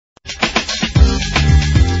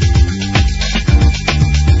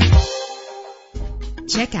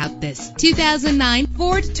Check out this 2009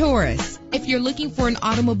 Ford Taurus. If you're looking for an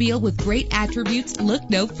automobile with great attributes, look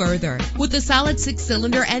no further. With a solid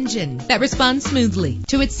 6-cylinder engine that responds smoothly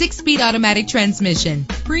to its 6-speed automatic transmission,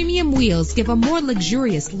 premium wheels give a more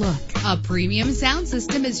luxurious look. A premium sound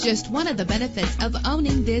system is just one of the benefits of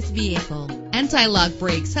owning this vehicle. Anti-lock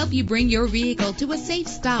brakes help you bring your vehicle to a safe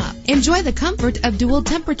stop. Enjoy the comfort of dual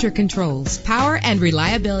temperature controls. Power and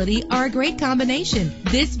reliability are a great combination.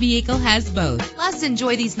 This vehicle has both. Plus,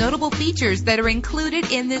 enjoy these notable features that are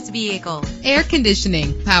included in this vehicle: air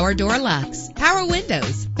conditioning, power door locks, power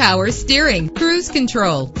windows, power steering, cruise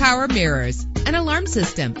control, power mirrors, an alarm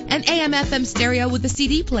system, an AM/FM stereo with a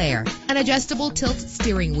CD player, an adjustable tilt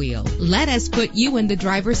steering wheel. Let us put you in the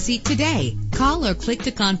driver's seat today. Call or click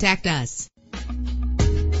to contact us.